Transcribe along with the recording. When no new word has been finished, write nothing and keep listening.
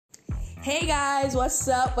Hey guys, what's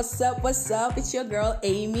up? It's your girl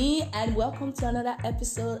Amy, and welcome to another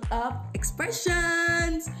episode of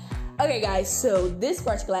Expressions. Okay guys, so this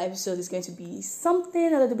particular episode is going to be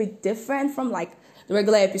something a little bit different from like the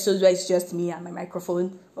regular episodes where it's just me and my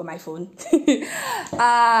microphone or my phone.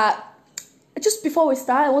 Just before we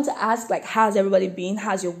start, I want to ask, like, how's everybody been?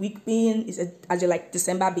 How's your week been? Has your like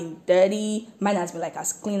December been dirty? Mine has been like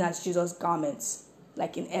as clean as Jesus' garments,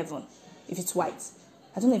 like in heaven, if it's white.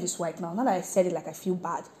 I don't know if it's white now. Now that I said it, like, I feel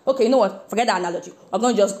bad. Okay, you know what? Forget that analogy. I'm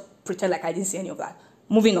going to just pretend like I didn't see any of that.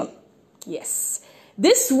 Moving on. Yes.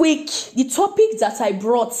 This week, the topic that I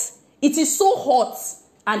brought, it is so hot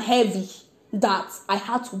and heavy that I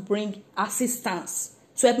had to bring assistance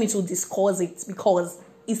to help me to discuss it because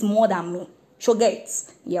it's more than me. Forget.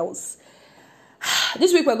 Yes.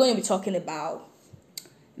 This week, we're going to be talking about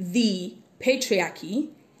the patriarchy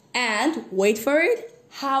and, wait for it,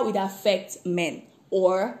 how it affects men,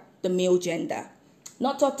 or the male gender.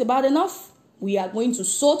 Not talked about enough. We are going to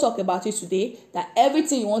so talk about it today that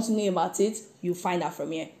everything you want to know about it, you'll find out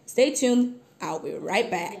from here. Stay tuned. I'll be right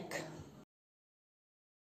back.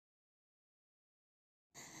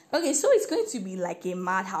 Okay, so it's going to be like a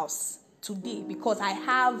madhouse today because I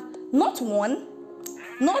have not one,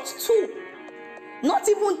 not two, not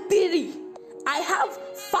even three. I have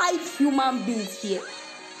 5 human beings here.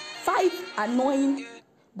 5 annoying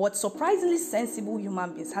but surprisingly sensible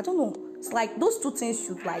human beings. I don't know. It's like those two things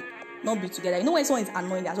should like not be together. You know when someone is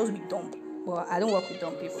annoying, they're supposed to be dumb. But I don't work with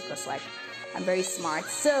dumb people because like I'm very smart.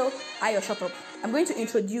 So shut up. I'm going to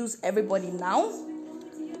introduce everybody now.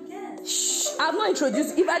 Shh, I've not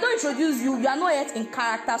introduced. If I don't introduce you, you are not yet in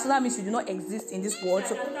character. So that means you do not exist in this world.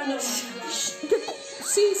 So shh.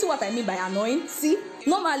 Okay, see what I mean by annoying? See?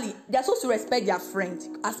 Normally, they're supposed to respect their friend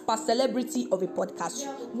as per celebrity of a podcast.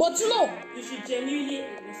 But no. You should genuinely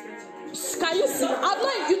respect your Can you see?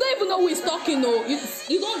 You don't even know who is talking, no. You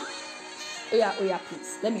don't. Oh yeah,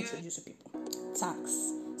 please. Let me introduce you people.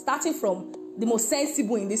 Thanks. Starting from the most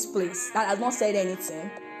sensible in this place that has not said anything.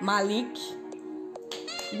 Malik.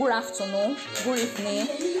 Good afternoon. Good evening.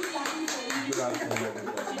 Good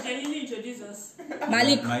afternoon. Genuinely introduce us.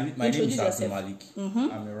 Malik, my name is Malik.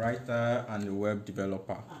 Mm-hmm. I'm a writer and a web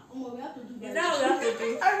developer. Is that what we have to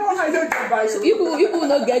do? I don't get by so you will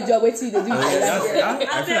not get job waiting to do I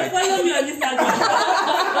said, follow me on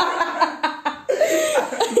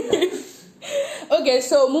Instagram. Okay,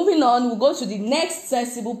 so moving on, we'll go to the next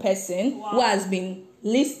sensible person who has been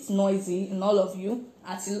least noisy in all of you.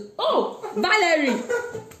 Valerie!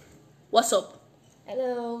 What's up?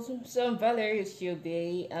 Hello, so I'm Valerie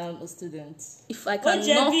Shiobe. I'm a student. If I can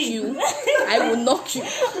knock you, I will knock you.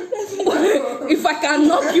 If I can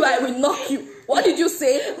knock you, I will knock you. What did you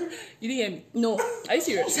say? You didn't hear me? No. Are you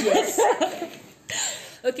serious? Yes.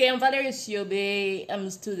 Okay, I'm Valerie Shiobe. I'm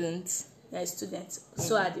a student. You're a student.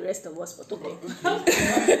 So are the rest of us, but okay.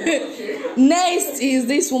 Next is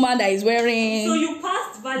this woman that is wearing. So you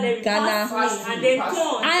passed Valerie, Ghana. passed me, and then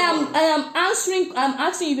turned. I'm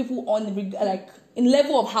asking you people on like in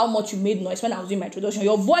level of how much you made noise when I was doing my introduction.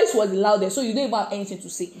 Your voice was the loudest, so you don't even have anything to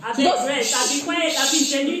say. I've been quiet. I've been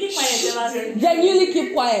genuinely quiet ever since. Genuinely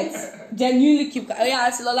keep quiet. Genuinely keep quiet. Oh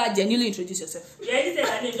yeah, Lola, genuinely introduce yourself. You already said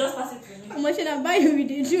that name, just pass it to me. How much should I buy you with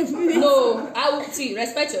the truth? No, I will see.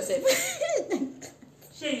 Respect yourself.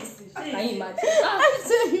 Can you imagine?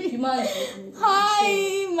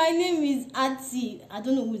 Hi, my name is Ati. I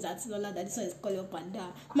don't know who is Ati Lola, that this one is called your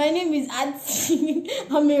panda. My name is Ati.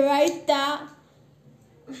 I'm a writer,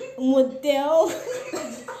 model.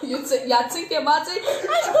 You're thinking about it?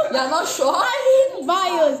 You're not sure? I need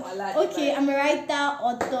bios. Okay, I'm a writer,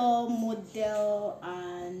 author, model,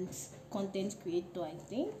 and content creator, I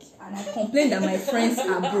think. And I complain that my friends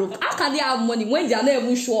are broke. How can they have money when they are not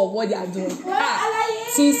even sure of what they are doing?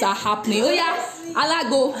 Things are happening. Oh yeah, I'll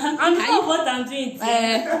go. I'm sure of what I'm doing. You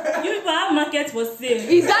people have market for sale.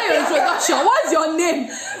 Is that your introduction? What's your name?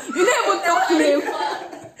 You don't even talk name.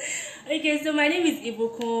 Okay, so my name is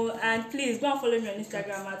Iboko, and please go and follow me on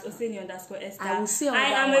Instagram at Oseni_Esther. I will see all I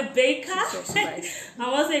that am one. a baker. I'm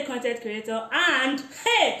also a content creator and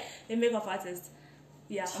a makeup artist.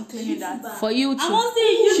 Yeah, I'm claiming that. For you too. I'm also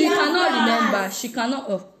a She cannot remember. She cannot.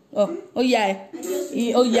 Oh yeah.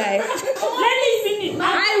 Oh yeah. Let me finish.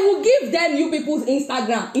 I will give them you people's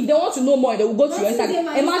Instagram. If they want to know more, they will go to your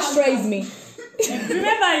Instagram. Emma strays me.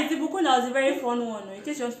 Remember, it's Iboko that was a very fun one. In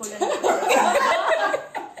case you want to forget.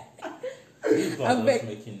 I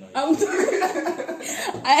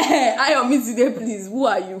I am me today, please. Who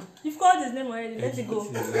are you? You've called his name already. Let it go.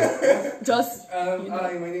 Just. Hi,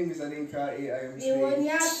 my name is Adinka. I am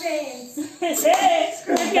Hey,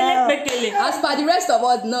 As per the rest of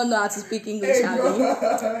us, don't know how to speak English. I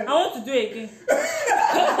want to do it again.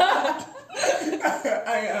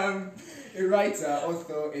 I am a writer,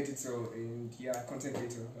 author, editor, and content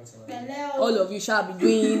creator. That's all. All of you shall be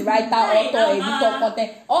doing writer, author, editor,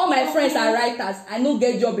 content. All my friends are writers. I no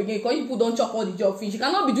get job again because people don't chop all the job finish. You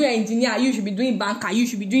cannot be doing engineer. You should be doing banker. You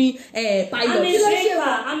should be doing pilot.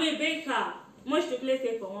 I'm a baker. Much chocolate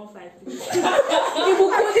cake for 1.5.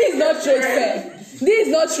 This is not trade fair. This is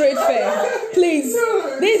not trade fair. Please.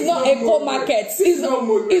 This is not eco market. It's not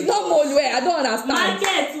Molware. I don't understand.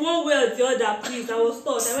 Market one way or the other, please. I was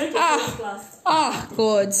taught. I went to class.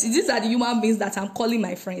 God. These are the human beings that I'm calling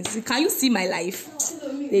my friends. Can you see my life?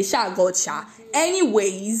 They shall God shall.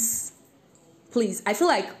 Anyways, please. I feel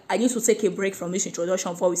like I need to take a break from this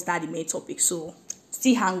introduction before we start the main topic. So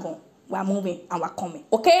still hang on. We're moving and we're coming.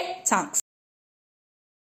 Okay? Thanks.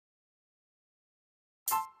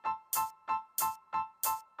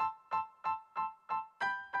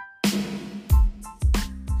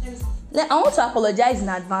 I want to apologize in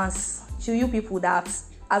advance to you people that,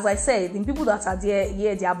 as I said, the people that are there,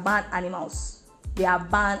 yeah, they are banned animals. They are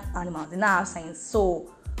banned animals. They don't have sense.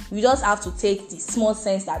 So you just have to take the small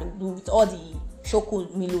sense that they do with all the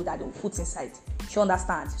chocolate milo that they will put inside. You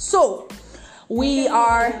understand? So we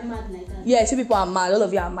are, yeah, two people are mad. All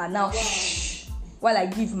of you are mad now. Shh. While I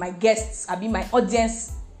give my guests, I mean my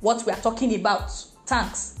audience, what we are talking about.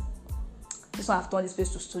 Thanks. This one I've turned this place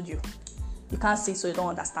to studio. You can't see, so you don't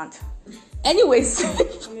understand. Anyways,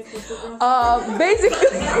 basically, What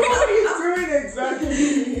are you doing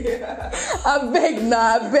exactly?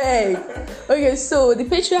 I beg. Okay, so the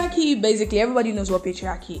patriarchy, basically, everybody knows what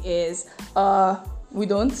patriarchy is. We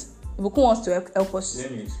don't. Ibuku wants to help us.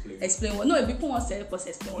 Let me Explain what? No, Ibuku wants to help us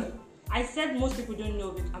explain what. I said most people don't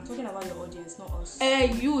know, but I'm talking about your audience, not us.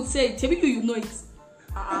 You would say, typically you know it.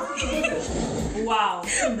 Wow.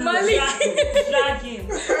 Malik. Drag him.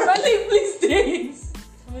 Malik, please stay it.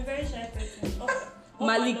 I'm a very shy person.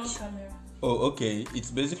 Malik. Oh, okay.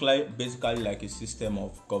 It's basically like a system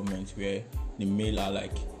of government where the male are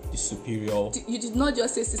like the superior. You did not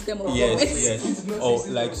just say system of Yes, government. yes. Or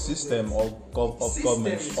like system of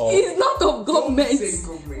government. Or It's not of government.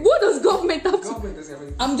 Government. What does government have to? Government doesn't have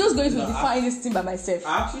anything. I'm just going to define this thing by myself.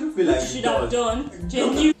 I actually feel like Should have done.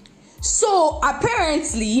 Genuine. So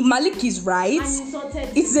apparently, Malik is right.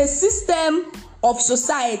 It's a system of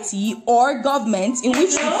society or government in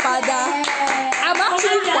which the father. I'm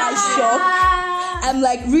actually quite shocked. I'm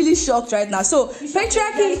like really shocked right now. So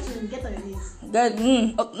patriarchy. Get on your knees.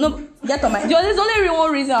 No, get on my. There's only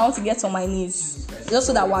one reason I want to get on my knees, just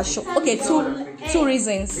so that we're shocked. Okay, two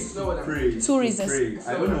reasons. pray. Two reasons. Pray.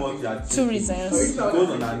 I don't know what you are Two thinking. reasons. She goes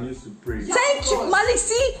on her knees to pray. Thank you, Malik.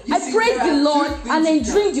 See, I praise the Lord and I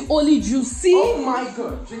drink the holy juice. See, Oh my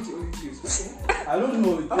God! Drink the only juice. Okay. I don't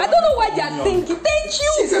know. I don't know why they are thinking. Thank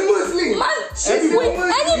you. She's a Muslim. Man,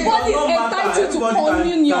 anybody is entitled to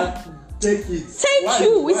communion. Take it. Thank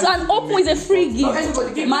you. It's an open, it's a free gift.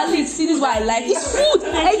 Malik, see, this is what I like. It's food.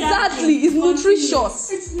 Exactly. It's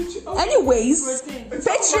nutritious. Anyways,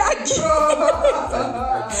 patriarchy.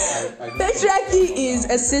 Patriarchy is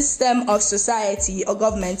a system of society or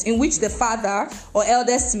government in which the father or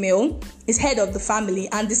eldest male is head of the family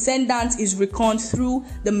and descendant is reckoned through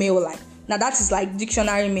the male line. Now that is like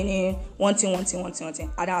dictionary meaning one thing.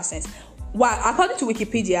 I don't have sense. Well, according to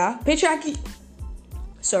Wikipedia, patriarchy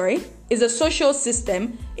is a social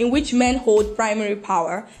system in which men hold primary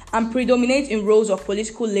power and predominate in roles of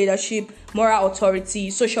political leadership, moral authority,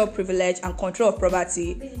 social privilege, and control of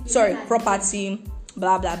property,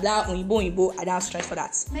 blah blah blah, Uibo, I don't have strength for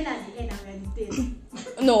that. Men at the end and the tail.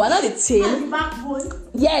 No, we're not the And tail. the backbone.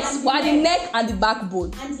 Yes, and we're the neck and the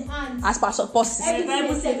backbone. And the hands. As per supposed. The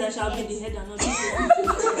Bible says that shall be the head and not the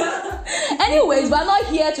tail. Anyways, we're not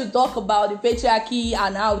here to talk about the patriarchy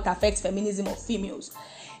and how it affects feminism of females.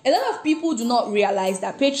 A lot of people do not realize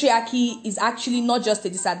that patriarchy is actually not just a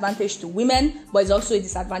disadvantage to women, but it's also a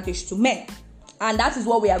disadvantage to men. And that is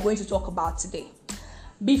what we are going to talk about today.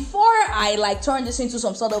 Before I turn this into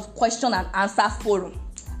some sort of question and answer forum,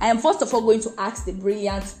 I am first of all going to ask the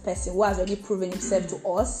brilliant person who has already proven himself to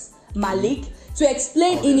us, Malik, to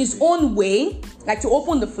explain in his own way, to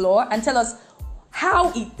open the floor and tell us how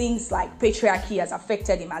he thinks patriarchy has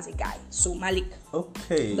affected him as a guy. So Malik,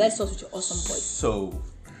 Okay. let's start with your awesome voice. So,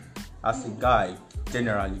 as a guy,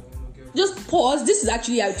 generally, Just pause. This is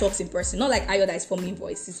actually how it talks in person, not like Ayo that is forming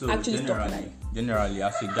voice. It's So actually talking like. generally,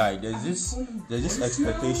 as a guy, there's this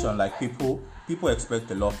expectation, like people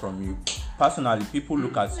expect a lot from you. Personally, people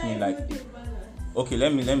look at me like, okay,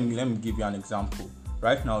 let me give you an example.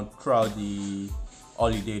 Right now, throughout the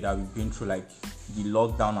holiday that we've been through, like the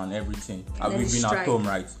lockdown and everything, and we've been at home,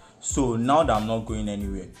 right? So now that I'm not going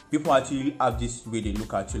anywhere, people actually have this way they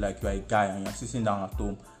look at you like you're a guy and you're sitting down at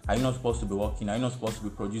home. Are you not supposed to be working? Are you not supposed to be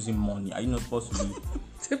producing money? Are you not supposed to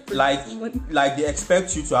be like they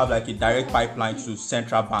expect you to have like a direct pipeline to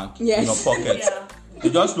central bank in your pocket? Yeah. They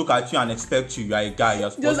just look at you and expect you are a guy.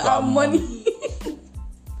 You're supposed Just to have have money.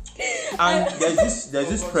 And there's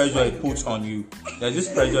this pressure it puts on you. There's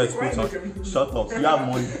this pressure it puts on. Shut up. You have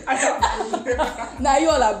money. Now you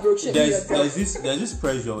all are broke. Shit, There's this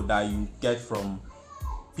pressure that you get from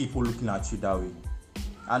people looking at you that way.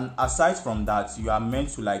 And aside from that, you are meant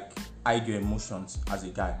to like hide your emotions as a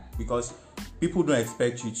guy, because people don't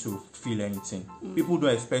expect you to feel anything. People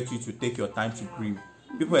don't expect you to take your time to grieve.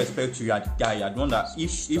 People expect you are the guy, you are the one that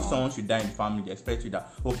if someone should die in the family, they expect you that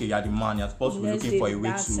okay, you are the man, you're supposed to be looking for a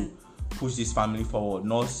way to push this family forward,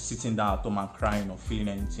 not sitting down at home and crying or feeling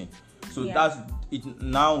anything. So that's it.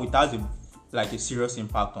 Now it has a serious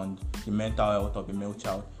impact on the mental health of the male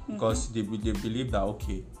child, because they believe that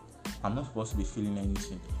okay, I'm not supposed to be feeling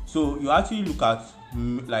anything. So you actually look at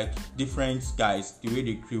like different guys, the way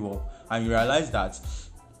they grew up, and you realize that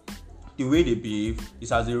the way they behave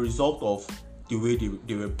is as a result of the way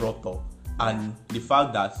they were brought up, and the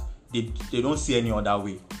fact that they don't see any other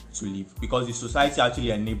way to live, because the society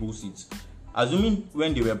actually enables it. Assuming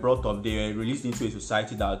when they were brought up, they were released into a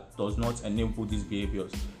society that does not enable these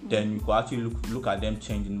behaviors, then you could actually look at them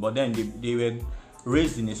changing. But then they were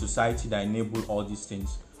raised in a society that enabled all these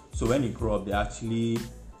things. So when they grow up, they actually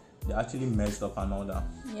messed up and all that.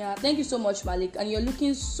 Yeah, thank you so much, Malik. And you're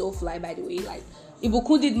looking so fly, by the way. Like,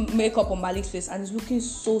 Ibukun did makeup on Malik's face and it's looking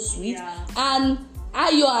so sweet. Yeah. And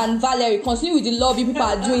Ayo and Valerie, continue with the love you people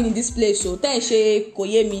are doing in this place. So, Tenshe,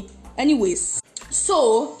 Koyemi. Anyways,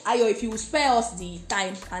 so Ayo, if you will spare us the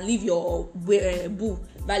time and leave your boo,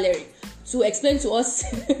 Valerie, to explain to us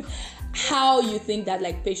how you think that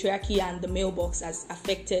like patriarchy and the mailbox has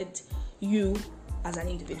affected you as an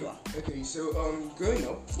individual. Okay, so growing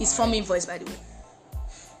up, It's from invoice, by the way.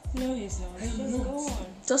 No, he's not. Just go on.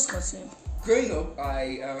 Just continue. Growing up,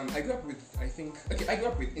 I grew up with I grew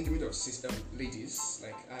up with in the middle of ladies.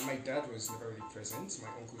 Like my dad was never really present. My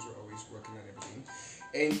uncles were always working and everything.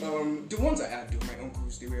 And the ones I had, my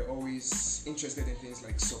uncles, they were always interested in things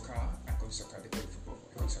like soccer. I call it soccer. They call it football.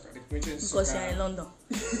 I call it soccer. They Because you're in London.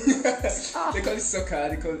 They call it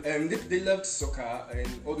soccer. They loved soccer and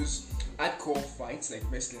all those hardcore fights like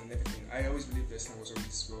wrestling and everything. I always believed wrestling was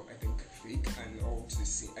always, well, I think, fake and all to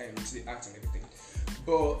the art and everything.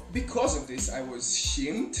 But because of this, I was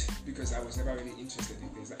shamed because I was never really interested in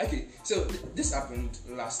things. Okay, so this happened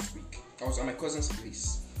last week. I was at my cousin's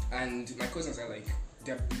place, and my cousins are like,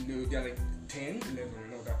 they're like 10, 11,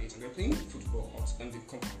 and all that age, and they're playing football out on the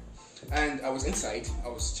compound. And I was inside, I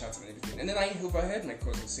was chatting and everything, and then I overheard my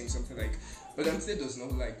cousin saying something like, "But Amsterdam does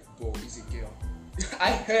not like ball, he's a girl."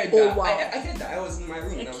 I heard that. Wow. I heard that. I was in my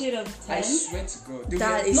room. A kid of 10? I swear to God. They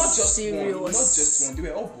That were is not just serious. one. Not just one. They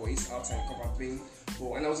were all boys outside the compound playing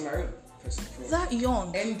ball, and I was in my room. That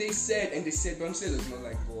young. And they said, but Amsterdam does not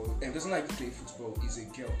like ball and doesn't like to play football. He's a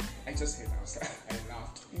girl. I just heard that. I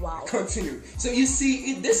laughed. Wow. Continue. So you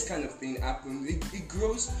see, this kind of thing happens. It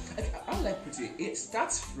grows. I don't like put it. It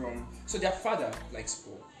starts from. So their father likes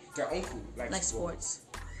sport. Their uncle likes sports.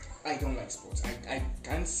 I don't like sports. I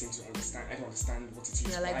can't seem to understand. I don't understand what it is.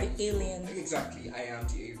 You're like the alien. Exactly, I am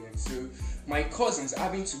the alien. So my cousins are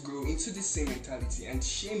having to grow into the same mentality and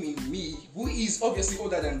shaming me, who is obviously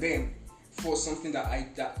older than them, for something that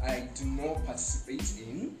I do not participate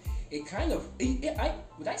in. It kind of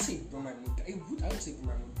would I say bring my mood down? I would say bring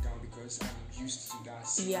my mood down because I'm used to that.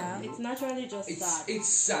 Yeah. It's naturally just sad. It's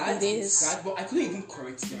sad. It It's is. sad, but I couldn't even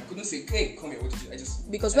correct him. I couldn't say, "Hey, come here. What did you?" I just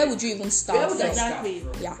Because where would you even start Where would I from? start Exactly.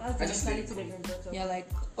 from? Yeah. That's I the just mentality they've been brought up. You're like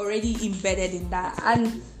already embedded in that.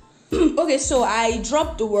 And okay, so I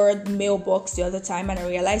dropped the word mailbox the other time and I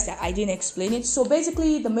realized that I didn't explain it. So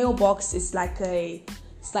basically the mailbox is like a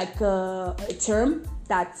term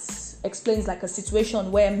that explains like a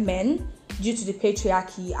situation where men, due to the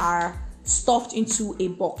patriarchy, are stuffed into a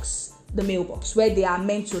box, the mailbox, where they are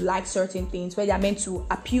meant to like certain things, where they are meant to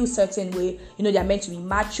appeal certain way. You know, they are meant to be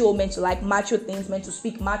macho, meant to like macho things, meant to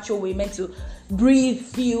speak macho way, meant to breathe,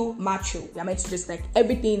 feel macho. They are meant to just like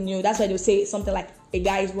everything, you know. That's why they say something like a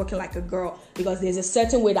guy is working like a girl, because there's a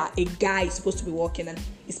certain way that a guy is supposed to be working, and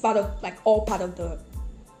it's all part of the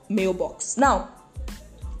mailbox. Now,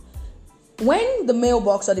 when the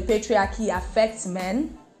mailbox or the patriarchy affects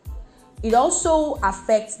men, it also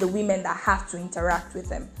affects the women that have to interact with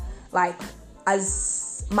them. Like,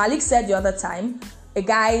 as Malik said the other time, a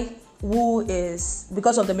guy who is,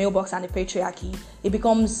 because of the mailbox and the patriarchy, it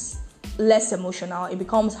becomes less emotional, it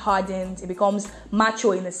becomes hardened, it becomes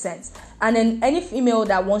macho in a sense. And then any female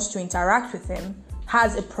that wants to interact with him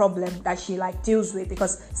has a problem that she like deals with,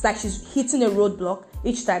 because it's like she's hitting a roadblock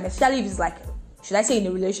each time, especially if it's like, should I say in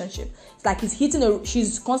a relationship, it's like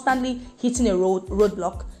she's constantly hitting a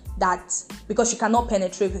roadblock, that because she cannot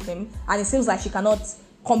penetrate with him, and it seems like she cannot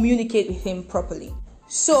communicate with him properly.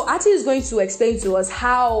 So Ati is going to explain to us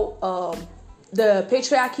how the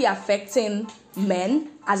patriarchy affecting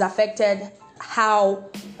men has affected how,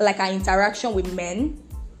 like, our interaction with men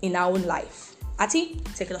in our own life. Ati,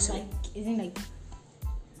 take it away. Isn't like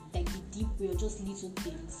the deep way or just little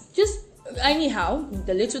things? Just anyhow,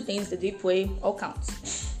 the little things, the deep way, all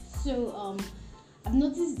counts. So I've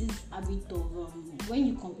noticed this habit of when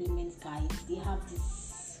you compliment guys, they have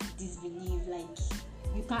this belief like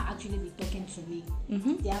you can't actually be talking to me.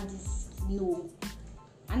 They have this no,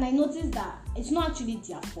 and I noticed that it's not actually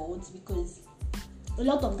their fault, because a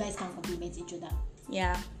lot of guys can compliment each other.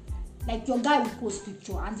 Yeah. Like, your guy will post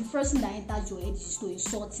picture, and the first thing that enters your head is to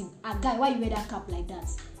insult him. A guy, why you wear that cap like that?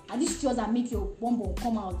 And these shows that make your bum bum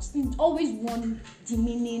come out. It's always one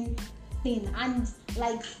demeaning thing. And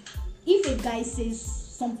like, if a guy says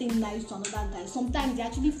something nice to another guy, sometimes they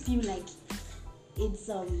actually feel like it's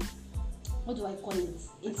what do I call it?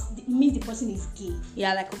 It means the person is gay.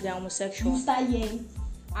 Yeah, like if they're homosexual. You start hearing,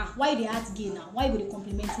 why they act gay now? Why would they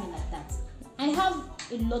compliment me like that? I have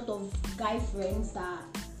a lot of guy friends that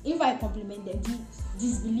if I compliment them, they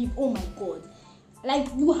disbelieve. Oh my god! Like,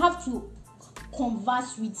 you have to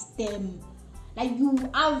converse with them. Like, you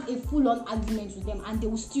have a full-on argument with them, and they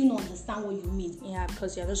will still not understand what you mean. Yeah,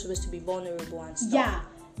 because you're not supposed to be vulnerable and stuff.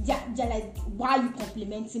 Yeah, like, why are you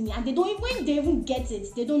complimenting me? And they don't, when they even get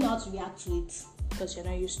it, they don't know how to react to it. Because you're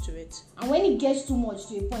not used to it. And when it gets too much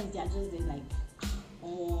to a point, they're like,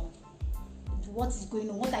 oh, what is going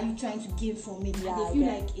on? What are you trying to gain from it? Yeah, and they feel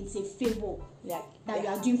like it's a favor that you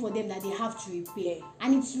are doing for them that they have to repay. Yeah.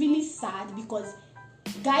 And it's really sad, because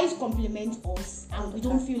guys compliment us and we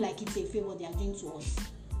don't feel like it's a favor they are doing to us.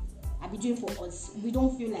 I'll be doing for us. We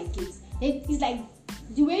don't feel like it. It's like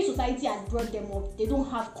the way society has brought them up, they don't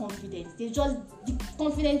have confidence. They just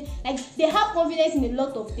confidence, like, they have confidence in a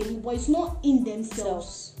lot of things, but it's not in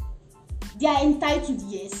themselves. They are entitled,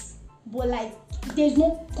 yes, but like, there's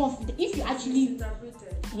no confidence. If you actually,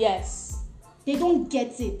 yes, they don't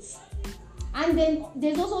get it. And then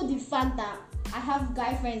there's also the fact that I have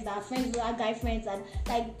guy friends that are friends with other guy friends, and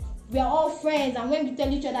like, we are all friends, and when we tell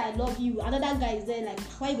each other I love you, another guy is there like,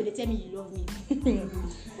 why you gonna tell me you love me?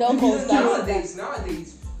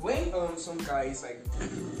 Nowadays, when some guys, like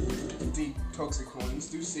the toxic ones,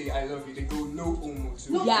 do say I love you, they go no homo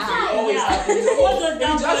too. No, They always have What does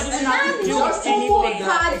that just anything?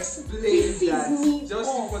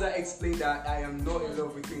 for that explain that I am not in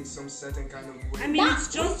love with you in some certain kind of way. I mean, it's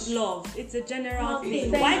just love. It's a general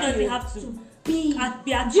thing. Thank Why does you. it have to be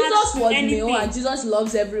attached Jesus to was anything? male and Jesus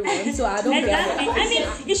loves everyone, so I don't Exactly. care. I mean,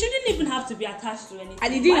 it shouldn't even have to be attached to anything.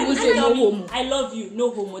 And he didn't even say no homo. I love you,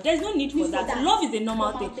 no homo. There's no need for that. Love is a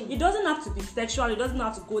normal thing. It doesn't have to be sexual. It doesn't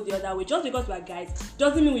have to go the other way. Just because we are guys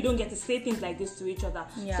doesn't mean we don't get to say things like this to each other.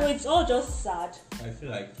 Yeah. So it's all just sad. I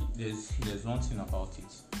feel like there's one thing about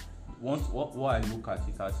it. What I look at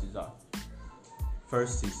it as is that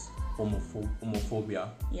first is homophobia.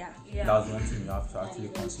 Yeah. That's one thing you have to actually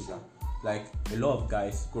consider. Like, a lot of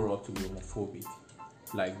guys grow up to be homophobic.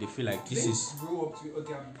 Like, they feel like this is grow up to, or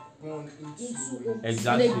they are born into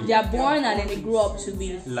exactly. They are born and then they grow up to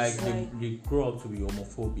be like they grow up to be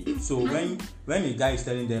homophobic. So when a guy is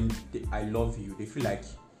telling them I love you, they feel like,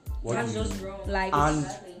 what That's do you just mean? wrong. like, And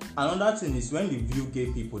another thing is, when they view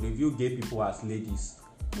gay people as ladies.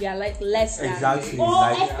 yeah, like less than. Exactly. or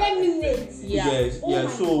Like, effeminate. Yeah. yes. Oh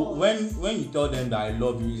my So God. when you tell them that I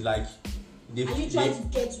love you, it's like Are you trying to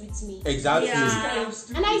get with me? exactly. Yeah.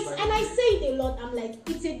 And I say it a lot. I'm like,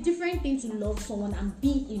 it's a different thing to love someone and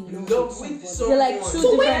be in love with somebody. They're like two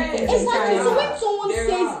So when, different things. exactly, so entirely. when someone There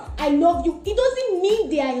says are. I love you, it doesn't mean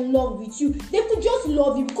they are in love with you. They could just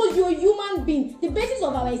love you because you're a human being. The basis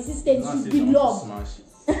of our existence should be love.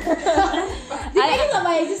 The basis of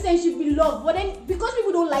our existence should be love. But then, because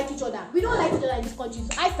people don't like each other, we don't like each other in this country.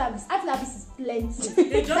 So I feel like this is plenty.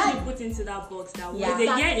 They just be put into that box that Yeah. when they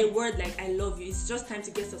hear a word like "I love you," it's just time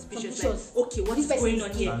to get suspicious. Like, okay, what This is person going is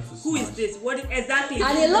on here? Time to Who is smash. this? What exactly?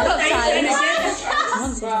 And a lot of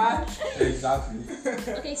Exactly.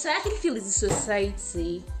 Okay, so I actually feel it's the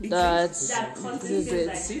society that that content does is it.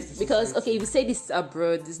 like this. Because okay, if you say this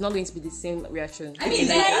abroad, it's not going to be the same reaction. I mean,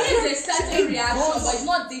 there is a certain reaction, but it's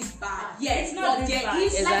not this bad. Yeah, it's not this there bad.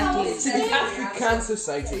 is Like I was Exactly. saying, African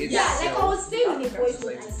society. It's yeah, like I was saying in a voice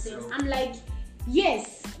note I said, I'm like,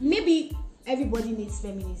 yes, maybe everybody needs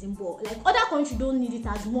feminism, but like other countries don't need it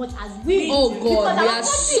as much as we do. Oh God, Because we our are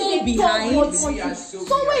country so is a third behind. world We country. are so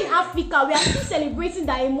Somewhere in behind. Africa, we are still celebrating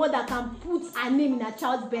that a mother can put her name in a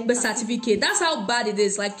child's birth birth certificate. That's how bad it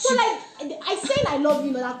is. Like, So like I saying I love you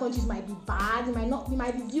in other countries might be bad, it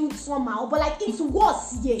might be viewed somehow, but like it's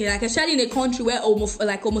worse here. yeah, like especially in a country where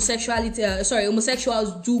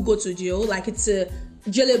homosexuals do go to jail. Like it's a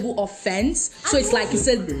jailable offense. So it's like it's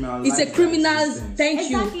a criminal. Thank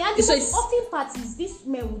Exactly. you. And the So most it's. often parties, this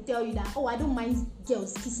men will tell you that, oh, I don't mind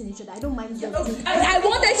girls kissing each other. I don't mind girls doing I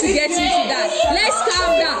wanted to get into that. Let's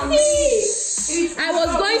calm down. I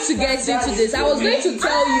was going to get into this. I was going to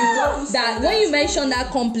tell you that when you mentioned that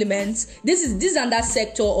compliment, this is another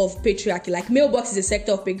sector of patriarchy. Like mailbox is a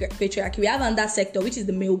sector of patriarchy. We have another sector which is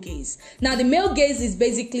the male gaze. Now the male gaze is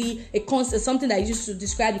basically a concept, something that is used to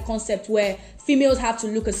describe the concept where females have to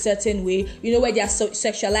look a certain way. You know, where they are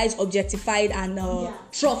sexualized, objectified, and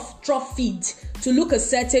trophied to look a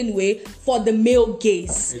certain way for the male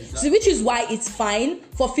gaze. Exactly. So which is why it's fine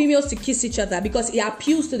for females to kiss each other because it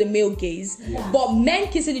appeals to the male gaze. Yeah. But men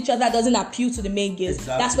kissing each other doesn't appeal to the male gaze.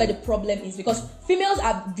 Exactly. That's where the problem is because females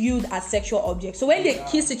are viewed as sexual objects. So when they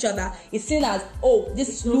kiss each other, it's seen as, oh,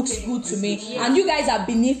 this looks good to me, and you guys are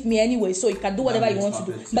beneath me anyway, so you can do whatever you want to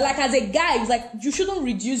do. But like as a guy, it's like you shouldn't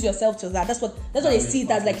reduce yourself to that. That's what they see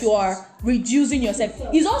it as, like you are reducing yourself.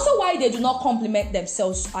 It's also why they do not compliment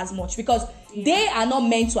themselves as much because they are not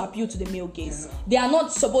meant to appeal to the male gaze. They are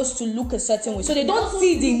not supposed to look a certain way, so they don't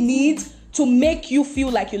see the need to make you feel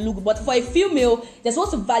like you look good. But for a female, they're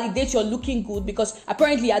supposed to validate you're looking good because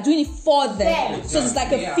apparently you're doing it for them. Yeah. So it's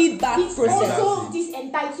like a feedback It's process. also this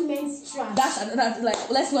entitlement strand. That's another, like,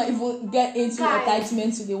 let's not even get into Guys.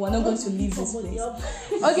 entitlement today. We're not going to leave this Somebody place.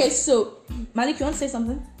 else. Okay, so Malik, you want to say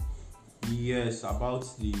something? Yes, about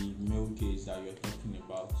the male gaze that you're talking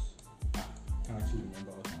about. I can't actually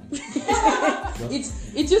remember what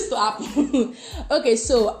It used to happen. Okay,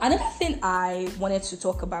 so another thing I wanted to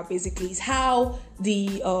talk about basically is how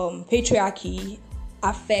the patriarchy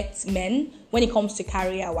affects men when it comes to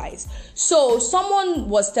career wise. So someone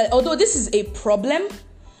was although this is a problem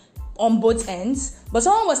on both ends, but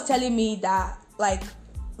someone was telling me that like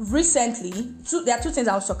recently there are two things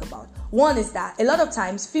I want to talk about. One is that a lot of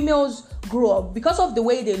times females grow up because of the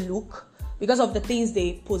way they look, because of the things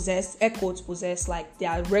they possess, air quotes possess, like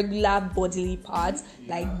their regular bodily parts,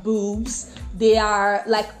 like boobs. They are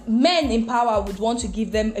like men in power would want to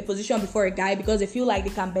give them a position before a guy because they feel like they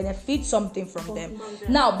can benefit something from them.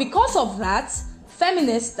 Now, because of that,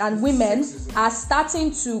 feminists and women are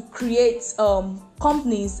starting to create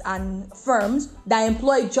companies and firms that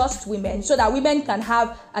employ just women so that women can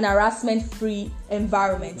have an harassment-free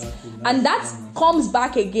environment. And that comes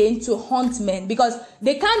back again to haunt men because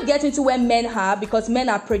they can't get into where men are because men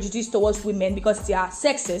are prejudiced towards women because they are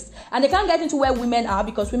sexist, and they can't get into where women are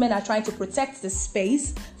because women are trying to protect the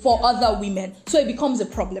space for other women. So it becomes a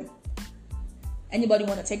problem. Anybody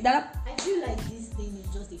want to take that up? I feel like this thing is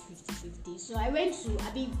just a 50-50. So I went to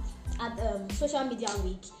at social media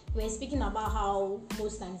week. We were speaking about how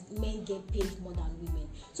most times men get paid more than women.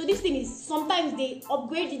 So this thing is sometimes they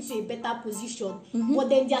upgrade into a better position, but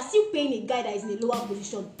then they are still paying a guy that is in a lower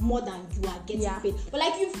position more than you are getting paid. But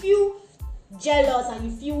like you feel jealous and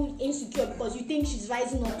you feel insecure because you think she's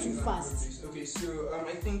rising up too fast. Okay, so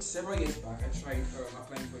I think several years back I tried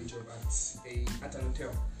applying for a job at an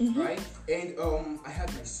hotel, right? And I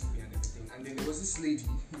had my CV and everything, and then there was this lady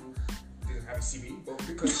who didn't have a CV, but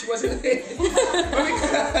because she was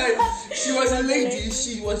a lady,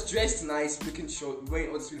 she was dressed nice, looking short, wearing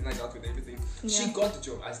all this really nice outfit and everything. She got the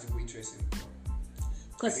job as the waitress in the club.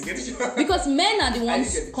 Because men are the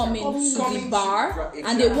ones coming to the bar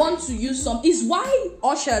and they want to use some. Is why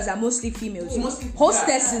ushers are mostly females.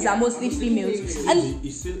 Hostesses are mostly females. And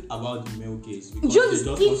it's still about the male gaze because just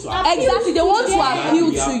they just want to exactly, they want to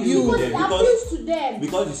appeal to you. Because it appeals to them.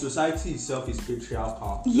 Because the society itself is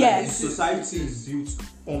patriarchal. Yes. Like, the society is built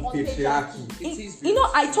on patriarchy. You know,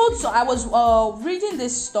 I was reading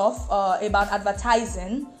this stuff about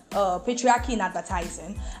advertising, patriarchy in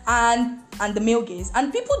advertising, and the male gaze,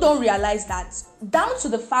 and people don't realize that down to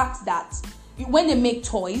the fact that when they make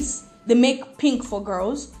toys, they make pink for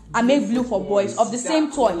girls and make blue for boys of the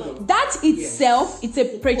same toy. That itself, it's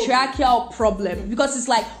a patriarchal problem because it's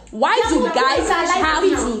like, why do guys have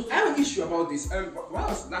to? I have an issue about this. When I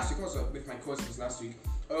was last week, I was with my cousins last week.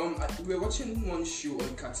 We were watching one show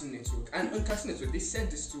on Cartoon Network, and on Cartoon Network, they said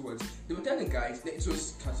these two words. They were telling guys that it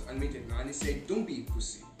was cartoon animated now, and they said, "Don't be a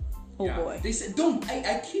pussy." Oh boy. They said, don't.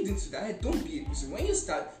 I keyed into that. Don't be a pussy. When you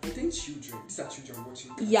start, you think children, these are children watching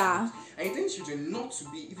cartoons, and you think children not to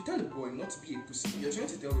be, if you tell a boy not to be a pussy, you're trying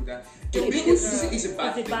to tell him that being a pussy is a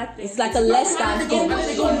bad thing. It's like a less than thing.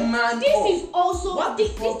 This is also, what the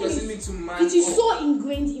fuck does it mean to man? It is so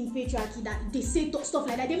ingrained in patriarchy that they say stuff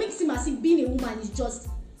like that. They make it seem as if being a woman is just,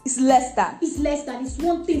 it's less than. it's less than. It's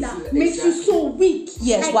one thing that makes you so weak.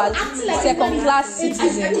 Yes, like, well, acting like second class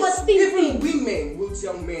citizens. Even women will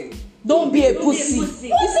tell men, don't be a pussy. It's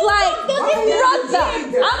like, brother,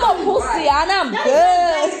 I'm a pussy and I'm that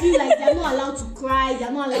good. is feel like they're not allowed to cry,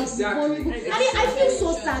 they're not allowed to be vulnerable. I feel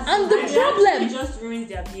so sad. And the problem, it just ruins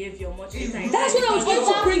their behavior much of the time. that's what I was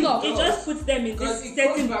going to bring up. It just puts them in this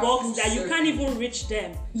certain box that you can't even reach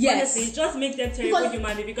them. Yes. Honestly, it just makes them terrible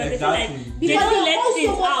human beings because Exactly. they feel like they don't let things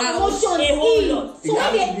out a whole lot. So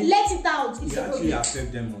when they let it out, it's It a actually problem.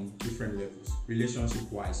 affects them on different levels,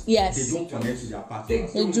 relationship wise. Yes. They don't connect to their partner.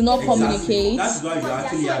 They do not communicate. That's why you Because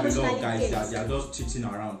actually they are have a so lot of guys emotionally that they are just cheating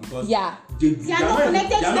around because Yeah. they are not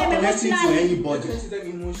connected to them connecting to emotionally. anybody.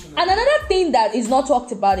 And another thing that is not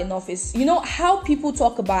talked about enough is, you know, how people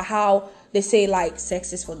talk about how they say like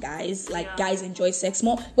sex is for guys, like guys enjoy sex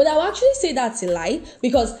more. But I will actually say that's a lie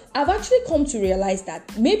because I've actually come to realize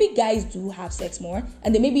that maybe guys do have sex more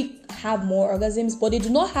and they maybe have more orgasms, but they do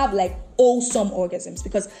not have like wholesome orgasms.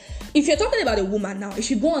 Because if you're talking about a woman now, if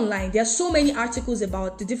you go online, there are so many articles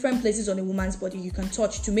about the different places on a woman's body you can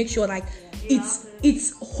touch to make sure like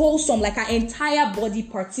it's wholesome, like her entire body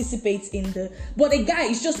participates in the. But a guy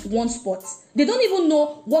is just one spot. They don't even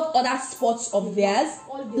know what other spots of theirs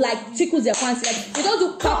like tickles their fancy. Like they don't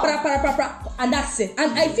do and that's it.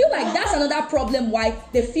 And I feel like that's another problem why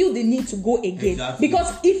they feel the need to go again. Exactly.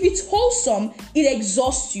 Because if it's wholesome, it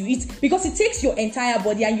exhausts you. It's because it takes your entire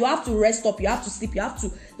body and you have to rest up, you have to sleep, you have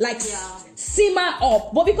to like simmer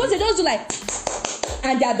up. But because they don't do like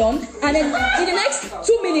and they're done, and then in the next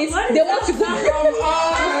 2 minutes they want to go.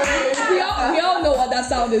 we all know what that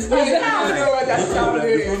sound is. The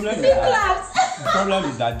problem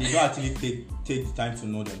is that they don't actually take the time to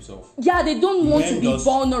know themselves. Yeah, they don't want to be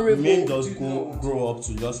vulnerable. Men just grow up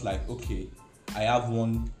to just like, okay, I have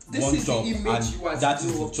one job and that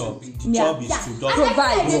is the job. The job is to just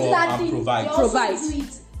Provide. grow up and provide. They also do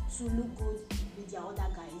it to look good with their other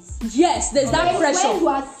guys. Yes, there's that pressure. When you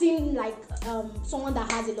are seen like someone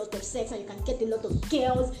that has a lot of sex and you can get a lot of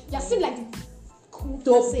girls, you're seen like the cool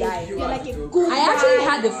Dope person. guy. You're like a good guy. I actually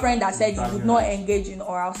had a friend that said he would not engage in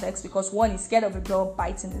oral sex because one, he's scared of a girl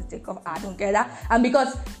biting his dick off. I don't get that. And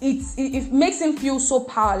because it makes him feel so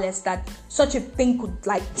powerless that such a thing could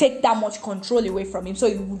like take that much control away from him. So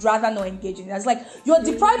he would rather not engage in it. It's like you're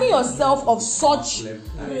depriving yourself of such. You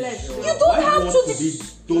don't have to be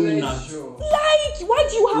dominant. Like, why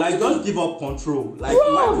do you have like to? don't give up control. Like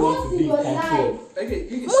why do you want to be in control?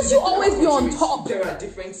 Okay, Must you always be on top? There are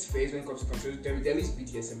different phases when it comes to control. There is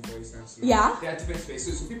BDSM, for instance. Yeah. There are different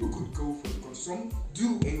phases. So people could go for the control. Some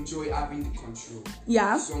do enjoy having the control.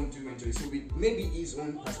 Yeah. Some do enjoy. So maybe his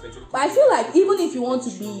own perspective. But I feel like even if you want to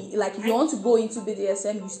be like, if you want to go into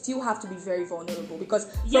BDSM, you still have to be very vulnerable because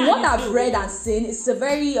from what I've read and seen, it's a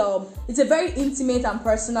very intimate and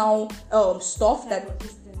personal stuff that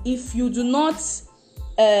if you do not,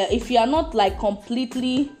 if you are not like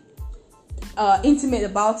completely intimate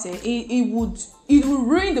about it, it will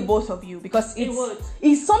ruin the both of you because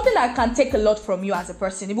it's something that can take a lot from you as a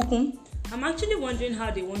person. I'm actually wondering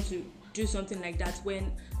how they want to do something like that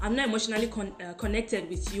when I'm not emotionally connected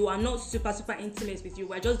with you. I'm not super intimate with you.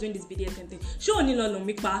 We're just doing this BDSM thing. Exactly.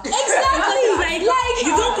 Like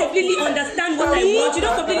you don't completely understand what I want. You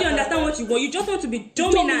don't completely understand what you want. You just want to be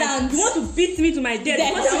dominant. You want to beat me to my death.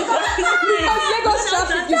 Because Lagos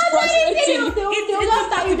traffic is frustrating. They'll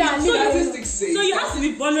just tie you down. Statistics say. So you have to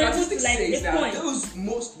be vulnerable to Statistics like say a that point.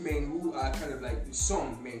 most men who are kind of like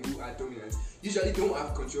some men who are dominant usually don't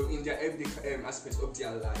have control in their everyday aspects of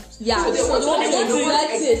their lives. Yeah, so they so want they to want to let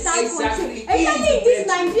it. exactly. Especially in this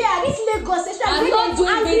Nigeria, this Lagos, I'm not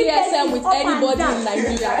doing BDSM with anybody in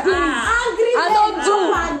Nigeria. I don't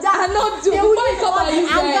do. Before you come and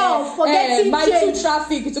use my two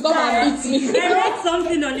traffic to come and beat me. I read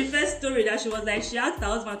something on the first story that she was like, she asked her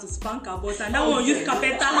husband to spank her butt and that one used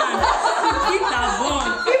carpenter hand to hit her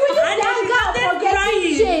bum. And then she started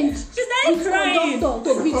crying. She started crying.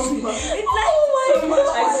 It's like, Oh my God.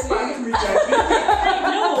 I spank me.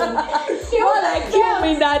 no.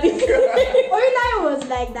 daddy. Orina was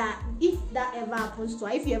like that. If that ever happens to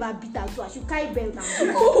her, if you ever beat her to her, she'll carry belt and beat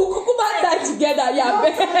her. Kukuma die together, yeah.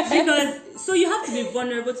 Because so you have to be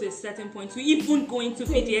vulnerable to a certain point to even go into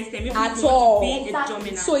BDSM, even At if you all. want to be a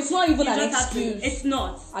dominant. So it's not even You an just have to- excuse. It's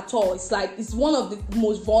not. At all. It's like it's one of the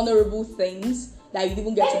most vulnerable things that you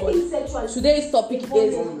even get to Anything watch. sexual. Today's topic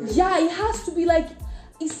is it has to be like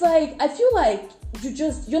it's like I feel like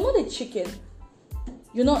you're not a chicken.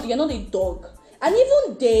 You're not a dog. And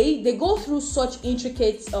even they go through such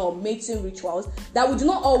intricate mating rituals that we do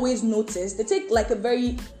not always notice. They take like a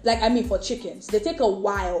very for chickens, they take a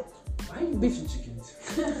while. Why are you watching chickens?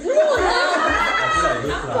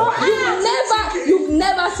 You've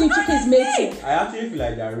never seen chickens mating. I actually feel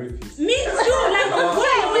like they're rapists. Me too. Like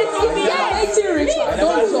Mating ritual.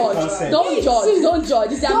 Don't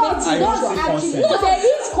judge. It's their mating ritual. No, there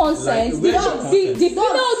is consent. The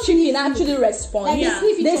female chicken actually responds.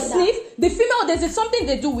 They sniff. The female, there's something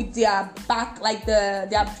they do with their back, like their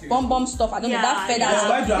bum stuff. I don't know, that feather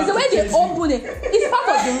stuff. It's the way they open it. It's part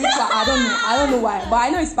of the ritual. I don't know why, but I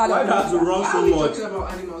know it's part Why of do the I have to ritual. run so Are we much? talking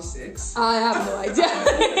about animal sex? I have no idea.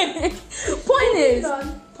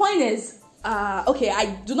 Point is, okay, I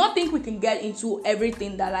do not think we can get into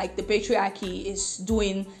everything that like the patriarchy is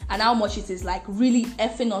doing and how much it is like really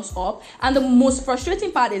effing us up. And the most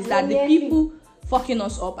frustrating part is that the people fucking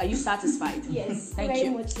us up. Are you satisfied? Yes, Thank very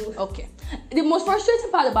you. much so. Okay. The most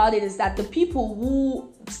frustrating part about it is that the people who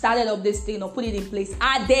started up this thing or put it in place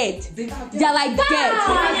are dead. They're like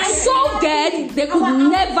dead. So dead, they could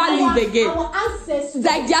never live again. Our ancestors.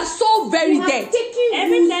 Like they are so very dead.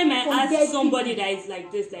 every time I ask somebody that is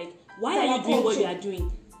like this, like, why are you doing what you are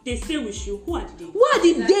doing? They say we should. Who are they? Who are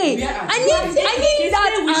the they? I need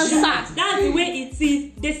that answer. That's the way it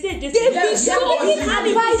is. They say They've been so how do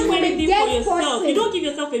you do anything for yourself? You don't give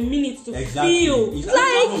yourself a minute to feel.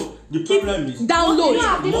 The problem is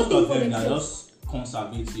download. most of them are just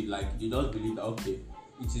conservative. Like they just believe that okay,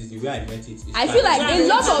 it is the way I met it. I feel like a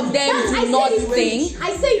lot of them do not think.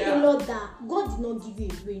 I say it a lot that God did not give you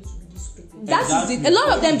a brain to be this stupid. That is it. A lot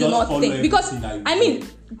of them do not think because I mean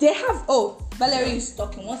they have. Oh, Valerie is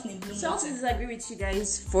talking. What's name? So I want to disagree with you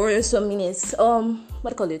guys for some minutes. What do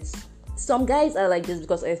you call it? Some guys are like this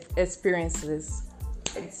because of experiences.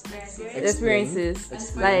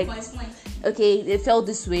 Like, okay, they felt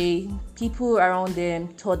this way. People around them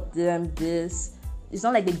taught them this. It's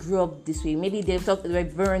not like they grew up this way. Maybe they felt they were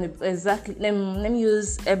vulnerable. Exactly. Let me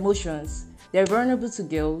use emotions. They're vulnerable to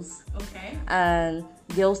girls. Okay. And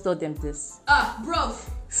girls taught them this. Bro.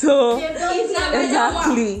 So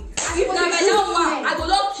Exactly. I will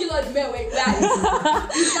not kill the men with guys.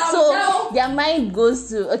 So their mind goes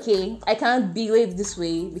to, okay, I can't behave this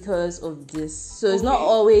way because of this. So it's not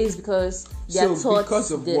always because they are taught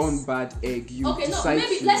because of this. one bad egg, you decide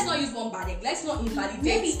maybe to... let's not use one bad egg. Let's not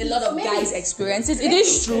invalidate a lot of maybe guys' experiences. It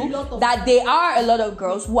is true that there are a lot of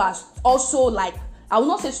girls who are also like, I will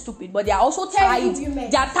not say stupid, but they are also tied.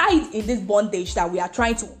 They are tied in this bondage that we are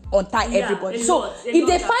trying to untie everybody. So if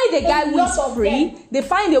they find a guy who is free, they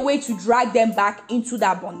find a way to drag them back into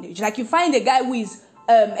that bondage. Like you find a guy who is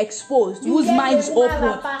exposed, whose mind is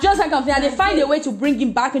open, just like they find a way to bring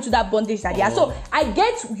him back into that bondage that they are. So I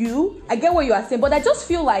get what you are saying, but I just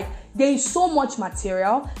feel like there is so much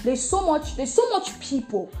material, there's so much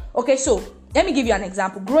people. Okay, so let me give you an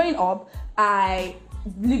example. Growing up, I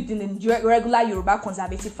lived in a regular Yoruba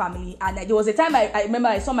conservative family, and there was a time I remember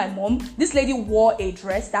I saw my mom. This lady wore a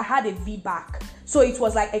dress that had a V back, so it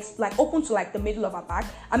was like open to like the middle of her back.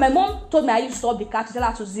 And my mom told me I used to stop the car to tell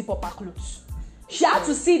her to zip up her clothes. She had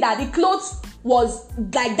to see that the clothes was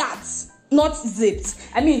like that, not zipped.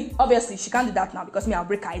 I mean, obviously she can't do that now because I'll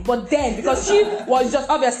break her. But then, because she was just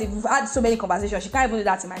obviously we've had so many conversations, she can't even do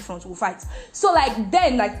that in my front. We'll fight. So like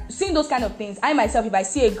then, like seeing those kind of things, I myself, if I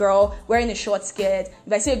see a girl wearing a short skirt,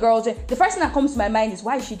 if I see a girl, the first thing that comes to my mind is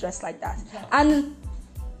why is she dressed like that? And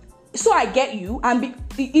so I get you, and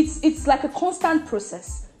it's like a constant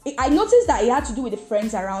process. I noticed that it had to do with the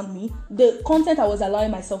friends around me, the content I was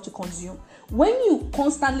allowing myself to consume. When you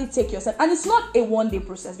constantly take yourself, and it's not a one-day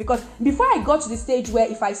process, because before I got to the stage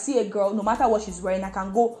where if I see a girl, no matter what she's wearing, I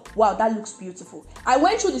can go, wow, that looks beautiful. I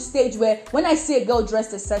went through the stage where when I see a girl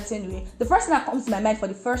dressed a certain way, the first thing that comes to my mind for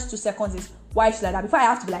the first 2 seconds is, why is she like that? Before I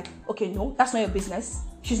have to be like, okay, no, that's not your business.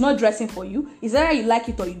 She's not dressing for you. Is either you like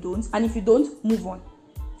it or you don't, and if you don't, move on.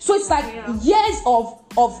 So it's like years of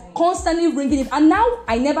constantly bringing it, and now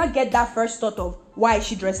I never get that first thought of why is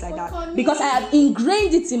she dressed like that, because I have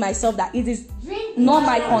ingrained it in myself that it is not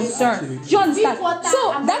my concern. Do you understand?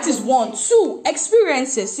 So that is one. Two,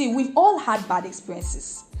 experiences. See, we've all had bad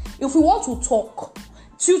experiences. If we want to talk,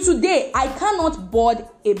 till today, I cannot board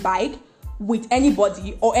a bike with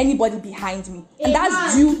anybody or anybody behind me, and that's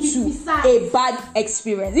man, due to be to precise. a bad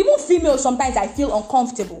experience. Even females, sometimes I feel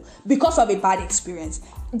uncomfortable because of a bad experience.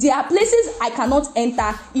 There are places I cannot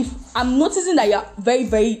enter if I'm noticing that you're very,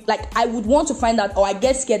 very, like, I would want to find out, or I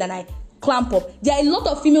get scared and I clamp up. There are a lot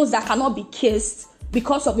of females that cannot be kissed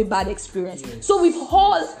because of a bad experience. Yes. So we've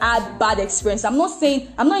all had bad experience. I'm not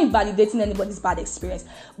invalidating anybody's bad experience,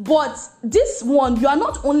 but this one, you are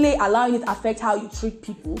not only allowing it to affect how you treat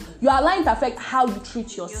people, you are allowing it to affect how you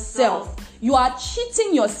treat yourself. You are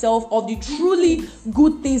cheating yourself of the truly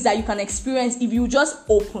good things that you can experience if you just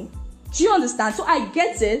open. Do you understand? So I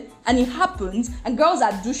get it, and it happens, and girls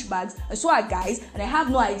are douchebags, and so are guys, and I have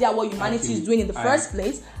no idea what humanity is doing in the first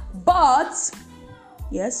place. But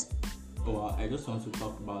yes. Oh, I just want to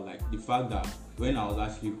talk about like the fact that when I was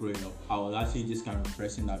actually growing up, I was actually this kind of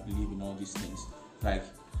person that believed in all these things. Like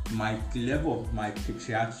my level of my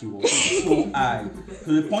patriarchy was so high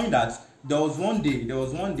to the point that there was one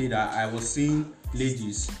day that I was seeing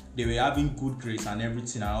ladies, they were having good grades and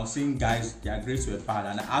everything, and I was seeing guys, their grades were bad,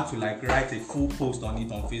 and I had to like write a full post on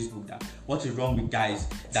it on Facebook that what is wrong with guys,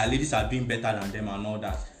 that ladies are doing better than them and all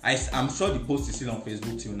that. I'm sure the post is still on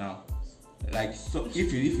Facebook till now. Like, so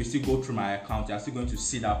if you still go through my account, you're still going to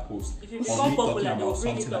see that post if you of become me popular, talking about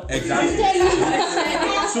something like, exactly.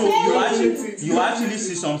 So you actually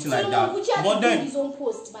see something like that. But then his own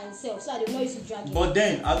post by himself, so I don't know if you drag it. But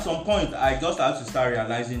then at some point I just had to start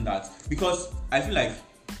realizing that, because I feel like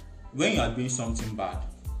when you are doing something bad,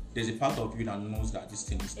 there's a part of you that knows that this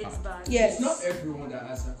thing is bad. Yes. It's not everyone that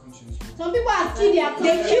has that conscience. Some people are killed their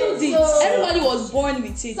They killed it. So Everybody was born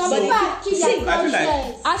with it. some people are killed their I feel like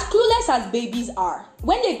conscience. As clueless as babies are,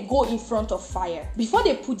 when they go in front of fire, before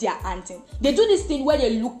they put their hand in, they do this thing where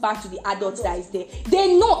they look back to the adults that is there.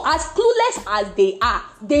 They know, as clueless as they are,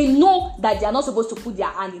 they know that they are not supposed to put their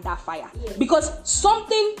hand in that fire. Yes. Because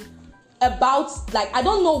something about, like, I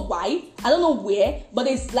don't know why, I don't know where, but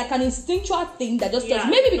it's like an instinctual thing that just tells,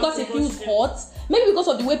 maybe because it feels hot, maybe because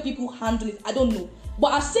of the way people handle it, I don't know.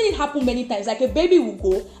 But I've seen it happen many times. Like, a baby will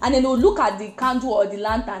go and then they'll look at the candle or the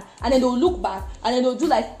lantern and then they'll look back and then they'll do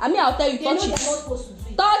like, I mean, I'll tell you, They touch know it. they're not supposed to do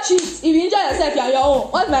it. Touch it. If you enjoy yourself, you're your own.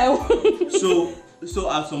 What's my own?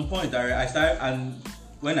 So at some point I started, and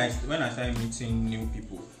when I started meeting new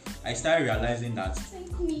people, I started realizing that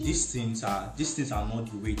these things are not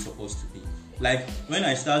the way it's supposed to be. Like, when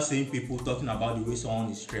I start seeing people talking about the way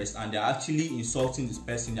someone is stressed and they're actually insulting this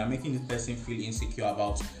person, they're making this person feel insecure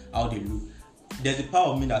about how they look, there's a part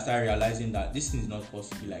of me that started realizing that this thing is not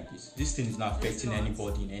supposed to be like this. This thing is not affecting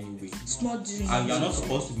anybody in any way. It's not doing And you're not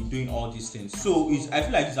supposed to be doing all these things. So I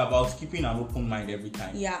feel like it's about keeping an open mind every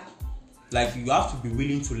time. Yeah. Like, you have to be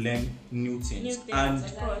willing to learn new things. And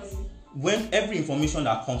when every information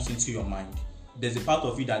that comes into your mind, there's a part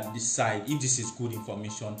of you that decide if this is good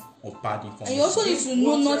information or bad information. And you also need to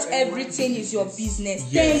know not everything is your business.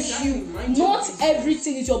 Yes. Thank you. Not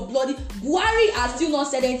everything is your bloody. Buhari has still not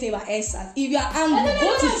said anything about EndSARS. If you are angry,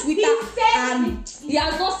 go to Twitter and he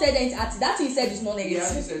has not said anything. That thing he said is not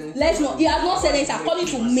anything. He has not said anything. According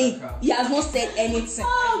to me, he has not said anything.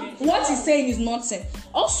 What he's saying is nothing.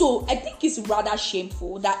 Also, I think it's rather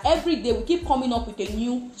shameful that every day we keep coming up with a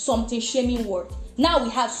new something shaming word. Now we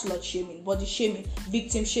have slut shaming, body shaming,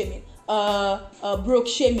 victim shaming, broke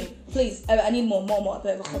shaming. Please, I need more. I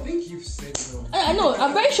think you've said no. I know.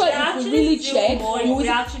 I'm very sure if you really check, you will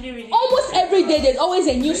really almost every day there's always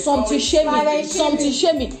a new something shaming, something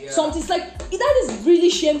shaming, Yeah. something. It's like that is really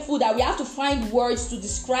shameful that we have to find words to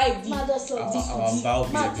describe the.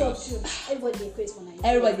 Everybody crazy for Nigeria.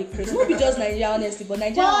 Everybody crazy. Not be just Nigeria, honestly, but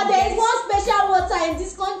Nigeria. But there's one special water in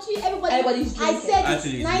this country. Everybody's I drinking. said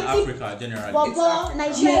Actually, it's in Africa generally. But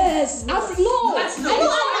Nigeria. Yes, Africa. No, I know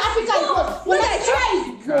how Africa is worse. But Nigeria is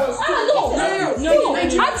worse. No.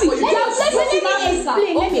 Auntie,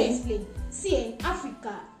 let me explain. See, in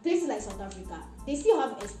Africa, places like South Africa, they still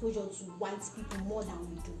have exposure to white people more than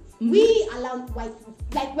we do. Mm-hmm. We allow white people,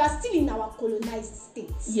 like we are still in our colonized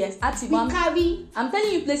states. Yes, Auntie, we carry. I'm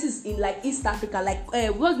telling you places in like East Africa, like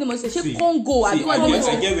what the most Congo. I get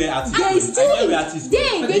where artists They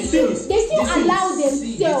still allow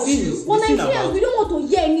themselves. But Nigerians, we don't want to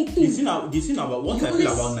hear anything. The thing about what I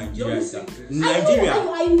feel about Nigeria is that Nigeria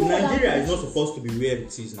is not supposed to be where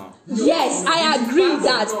it is now. Yes, I agree with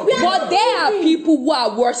that. But there are people who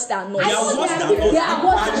are worse than us. There are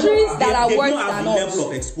countries that are worse than us. Level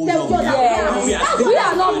of exposure. We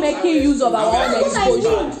are not making use of our own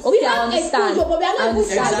exposure. Okay, I understand. But we are not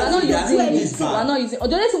We're not using.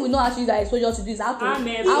 The only thing we know how to use our exposure to do is how to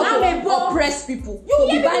oppress people. You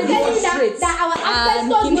hear people telling that our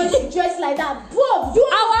ancestors used to dress like that, bro.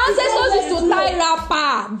 Our ancestors used to tie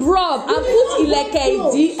wrapper, bro, and put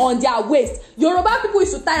ileke on their waist. Yoruba people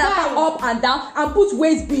used to tie wrapper up and down and put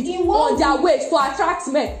waist bead on their waist to attract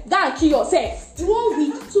men. Go and kill yourself. In 1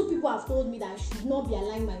 week, 2 people have told me that I should not be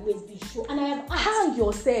aligned my waist bead show, and I have asked. Hang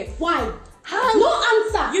yourself. Why? No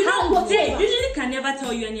answer. You know, they usually can never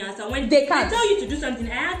tell you any answer. When they tell you to do something,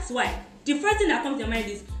 I ask why. The first thing that comes to your mind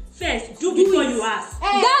is, first, do before you ask.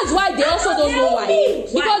 That's why they also don't know why.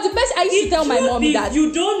 Because the person I used to tell my mom that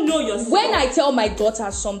you don't know yourself. When I tell my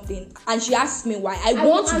daughter something and she asks me why, I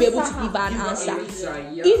want to be able to give her an answer.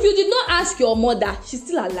 If you did not ask your mother, she's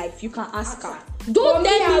still alive, you can ask her. Don't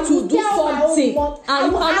tell me to do something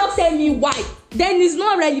and you cannot tell me why. Then it's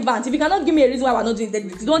not relevant. If you cannot give me a reason why we're not doing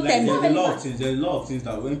it, don't tell me. There's a lot of things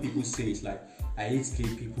that when people say it's like, I hate gay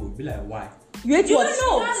people, be like, why? You hate what?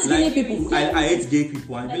 Skinny like, people. I hate gay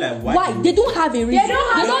people and be like, why? Why? They don't have a reason.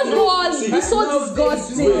 Because it's so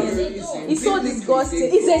disgusting. It's so disgusting.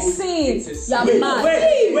 It's a sin. You're mad.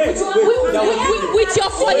 Wait. With your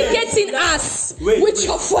fornicating ass. With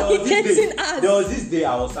your fornicating ass. There was this day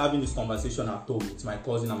I was having this conversation at home with my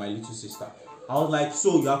cousin and my little sister. I was like,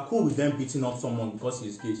 so you are cool with them beating up someone because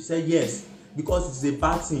he's gay? She said yes. Because it's a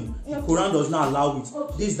bad thing. The Quran does not allow it.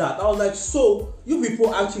 This, that. I was like, so you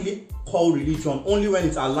people actually call religion only when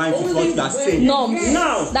it's aligned with what you are saying. No,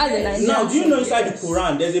 now, that's a nice. Now, do you know inside the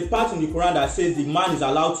Quran, there's a part in the Quran that says the man is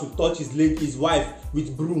allowed to touch his wife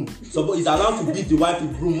with broom. So he's allowed to beat the wife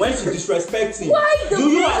with broom when she's disrespecting. Why do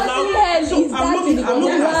you allow? So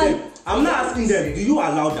I'm not asking them. Do you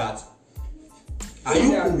allow that? Are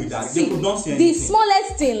you cool with that? They could not say anything. The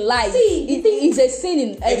smallest thing, like, is a sin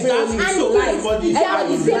in everyone's life. Everybody's life.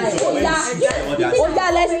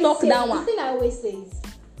 Let's knock that one. The thing I always say is,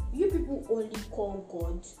 you people only call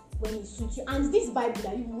God when it suits you. And this Bible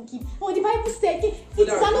that you will keep, the Bible said it's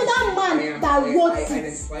another man that wrote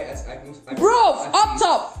it. Bro, up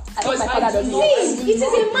top. I my father doesn't. See, it is a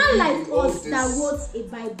man like us that wrote a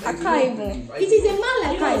Bible. I can't even. It is a man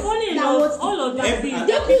like us that wrote all of that.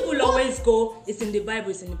 People always go, it's in the Bible,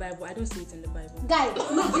 it's in the Bible. I don't see it in the Bible. Guys,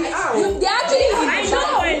 no, they actually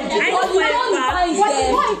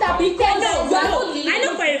I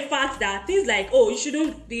know for a fact that things like, oh, you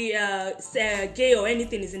shouldn't be gay or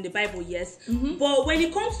anything is in the Bible, yes. Mm-hmm. But when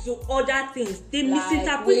it comes to other things, they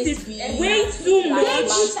misinterpret it way too much.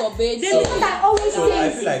 I always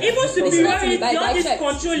say, even superiority, all this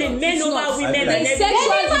controlling men over women and everything.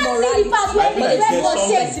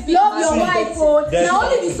 Love your wife, now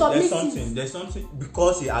only the submissive. There's something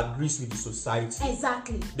because he agrees with the society.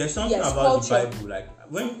 Exactly. There's something about the Bible, like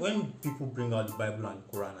when people bring out the Bible and the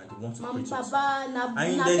Quran and they want to preach it,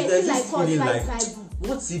 there's this feeling like,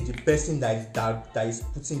 what's it the person that is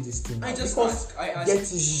putting this thing out? Because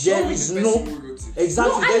there is no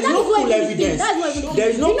exactly, there's no full evidence. There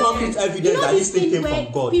is no concrete evidence that this thing came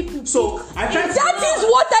from God. So that is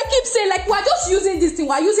what I keep saying. Like, we're just using this thing.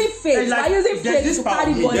 We're using faith. We're using faith to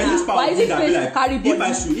carry body. We're using faith to carry body.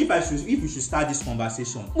 If we should start this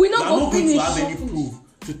conversation, we're not going to have any proof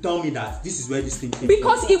to tell me that this is where this thing came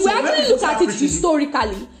because from. If we actually look at it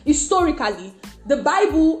historically, the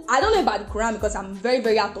Bible, I don't know about the Quran because I'm very,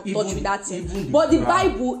 very out of touch with that thing. But the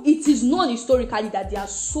Bible, it is known historically that there are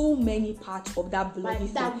so many parts of that bloody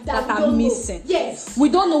thing that are missing. Yes. We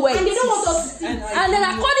don't know where it is. And they don't want us to see. And then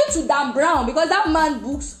according to Dan Brown, because that man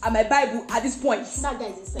books and my Bible at this point. That guy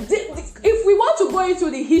is if we want to go into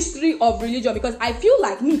the history of religion, because I feel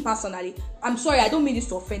like me personally, I'm sorry, I don't mean this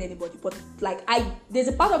to offend anybody, but like there's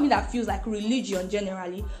a part of me that feels like religion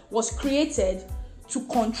generally was created to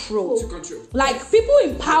control. Like, people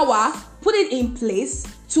in power put it in place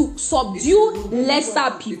to subdue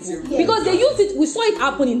lesser people. Because they used it, we saw it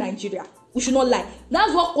happen in Nigeria. We should not lie.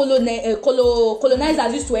 That's what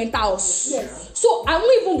colonizers used to enter us. Yes. So I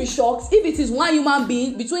won't even be shocked if it is one human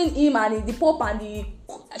being between him and the Pope and the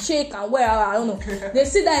Sheikh and wherever, I don't know. They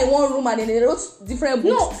sit there in one room and then they wrote different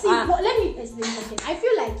books. No, see, but let me explain something. I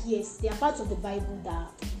feel like, yes, there are parts of the Bible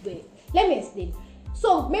that let me explain.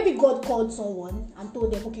 So maybe God called someone and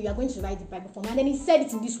told them, okay, you are going to write the Bible for me, and then he said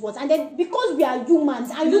it in these words, and then because we are humans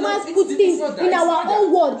and humans put things in our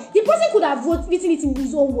own word, the person could have written it in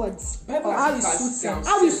his own words. How it suits him.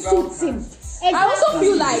 How it suits him. I also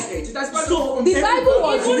feel like So the Bible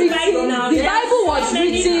was Even written. right now, The there are Bible so was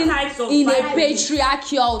many written types of in a Bible.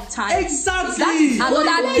 patriarchal time. Exactly. That is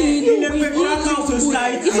another thing. In a patriarchal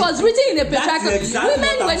society. It was written in a That's patriarchal. exactly Women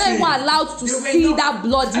what were I'm not even saying. allowed to They were see not- that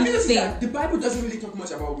bloody I mean, thing. the Bible doesn't really talk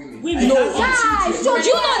much about women. Women. No. Yeah, Do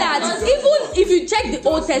you know that even if you check the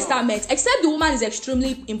Old Testament, except the woman is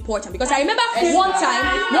extremely important, because I remember one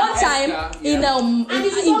time in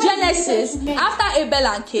Genesis, after Abel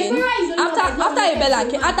and Cain, after Abel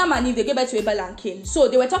and Cain, Adam and Eve, they gave birth to Abel and Cain. So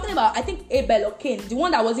they were talking about, I think, Abel or Cain, the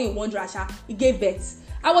one that wasn't in one Rasha, he gave birth.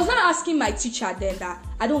 I was not asking my teacher then that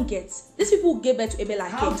I don't get. These people who gave birth to Abel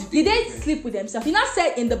and How Cain, did did they sleep with themselves? He now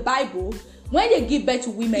said in the Bible, when they give birth to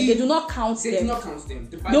women, they do not count They them. do not count them.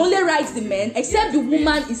 The They Bible only says write the men, except the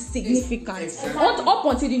woman is significant. Exactly. Up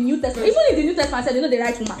until the New Testament, even in the New Testament, said they know they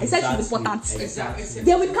write woman, except she's important. Exactly.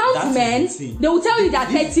 They will count That's men. the thing. They will tell you there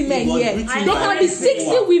are 30 men was here. written They by can be 60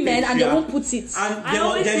 patriarch. women and they won't put it. And I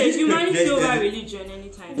always there's say this- humanity there's- over there's- religion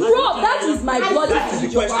anytime. Bro, that is my bloody That is the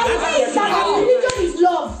question. Why is that our religion is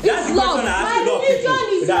love? That's the love. question I ask My a lot of religion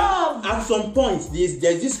people. is That love. at some point,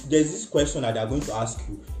 there's this question that they are going to ask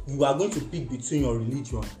you. You are going to pick between your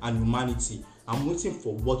religion and humanity. I'm waiting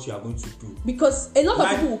for what you are going to do. Because a lot of Like,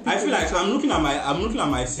 people will pick I feel like I'm looking at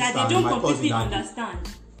my sister That they and don't my cousin completely that day. understand.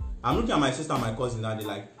 I'm looking at my sister and my cousin that day.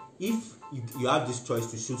 Like, if you have this choice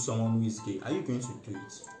to shoot someone who is gay, are you going to do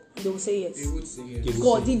it? they will say yes. They would say yes. They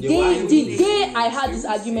will God, say- the they will- day I had this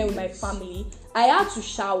argument with my family, I had to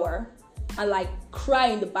shower and like cry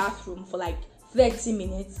in the bathroom for like 30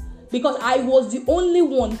 minutes because I was the only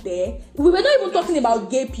one there. We were not even talking about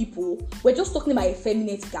gay people. We're just talking about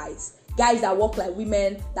effeminate guys that walk like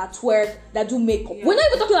women, that twerk, that do makeup. We're not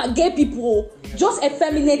even talking about gay people, just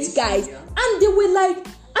effeminate guys. And they were like,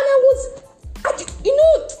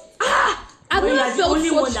 I've When never you're the felt only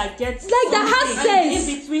such, one that gets like that has something sense.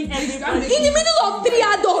 in between everybody. In the middle of 3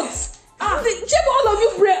 adults. Check all of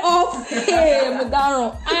you pray off. Hey,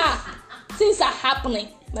 Madaro. Things are happening.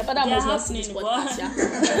 My father They are must not see happening, this but podcast.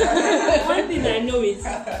 Yeah. one thing I know is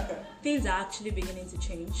things are actually beginning to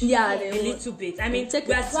change. Yeah, a they will. little bit. I mean, Take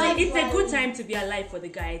we are it seeing, it's a good time to be alive for the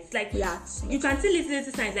guys. Like Yeah. you can see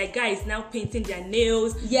little signs like guys now painting their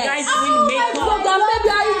nails. Yes. Guys Oh doing my God, makeup. that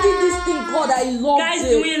February did this thing. God, I loved Guys it.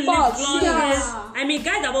 doing lip Fuck, glosses. yeah. I mean,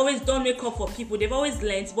 guys have always done makeup for people. They've always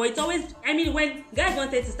learned, but it's always. I mean, when guys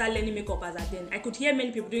wanted to start learning makeup as a then, I could hear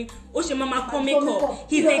many people doing Oshe Mama come makeup.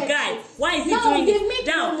 He's a guy. Why is he Now doing they it? make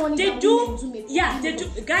Down. more money They than do. women do makeup. Yeah, they do.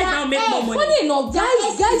 Guys now make more money Funny enough,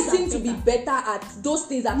 Yes, guys yes, seem to be better at those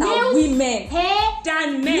things that are Nails, women. hair,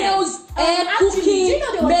 than men. Nails, hair, actually, do cooking, you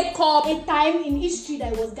know there was makeup. a time in history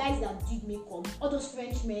that it was guys that did makeup. All those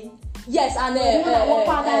French men. Yes, and The one that walk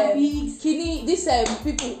past that wigs. Kini, this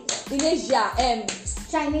people in Asia,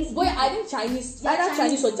 Chinese. boy, I think Chinese, Yeah, either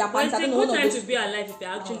Chinese or But Japanese. it's I a don't know good one of time those. to be alive if you're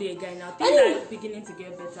actually a guy now. Things Anyway. are beginning to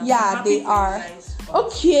get better. Yeah, I'm happy they for you are. guys.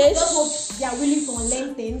 Okay. Just hope they are willing to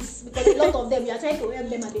unlearn things because a lot of them we are trying to help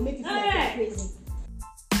them and they make people like they're Alright. crazy.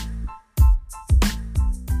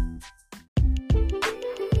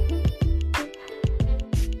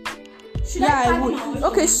 Yeah, I would.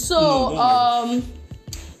 Okay, so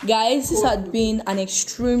guys, this had been an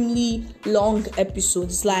extremely long episode.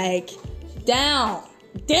 It's like damn,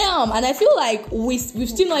 and I feel like we've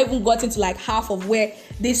still not even gotten to like half of where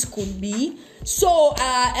this could be. So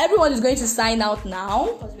everyone is going to sign out now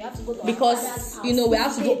Because we have to go to because our you know we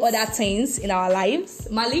have to do dates. other things in our lives.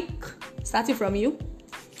 Malik, starting from you.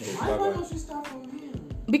 Why don't you start from him?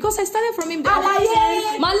 Because I started from him.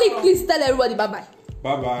 yeah. Malik, please tell everybody bye bye.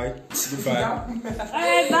 Bye bye. Goodbye.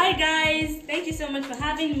 Alright, bye guys. Thank you so much for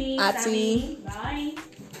having me. Ati. Sammy. Bye.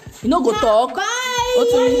 You know, go talk. Bye. Go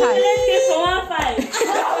to him, hi. Let's get for 1-5.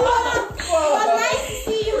 It was nice to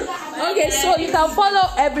see you guys. Okay, so you can follow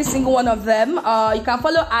every single one of them. You can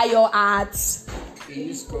follow Ayo at __.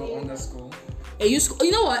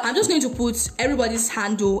 you know what? I'm just going to put everybody's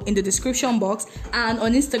handle in the description box, and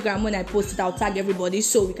on Instagram when I post it, I'll tag everybody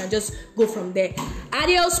so we can just go from there.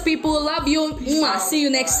 Adios, people. Love you. Mwah. See you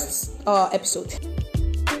next episode.